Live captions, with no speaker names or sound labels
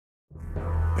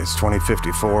It's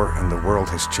 2054 and the world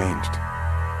has changed.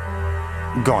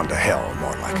 Gone to hell,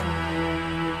 more like.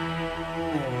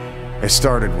 It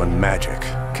started when magic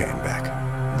came back.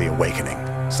 The awakening,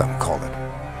 some call it.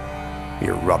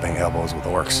 You're rubbing elbows with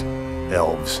orcs,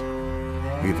 elves,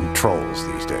 even trolls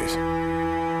these days.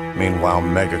 Meanwhile,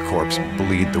 megacorps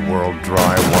bleed the world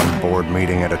dry, one board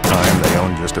meeting at a time. They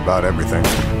own just about everything.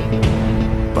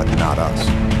 But not us.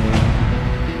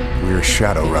 We're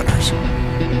Shadowrunners.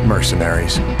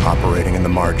 Mercenaries, operating in the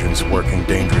margins, working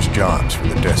dangerous jobs for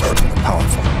the desperate and the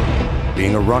powerful.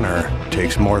 Being a runner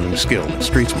takes more than skill and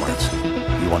street smarts.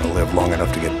 You want to live long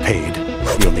enough to get paid,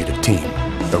 you'll need a team,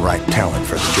 the right talent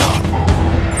for the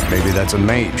job. Maybe that's a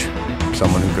mage,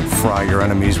 someone who can fry your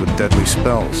enemies with deadly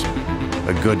spells.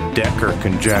 A good decker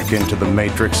can jack into the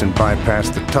Matrix and bypass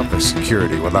the toughest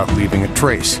security without leaving a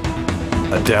trace.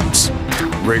 Adepts,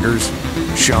 riggers,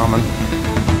 shaman,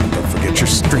 and don't forget your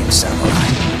street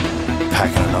samurai.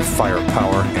 Packing enough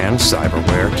firepower and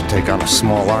cyberware to take on a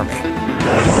small army.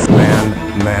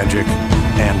 Man, magic,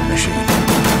 and machine.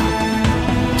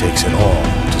 Takes it all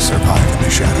to survive in the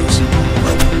shadows.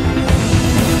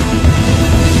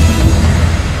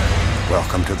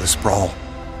 Welcome to the Sprawl.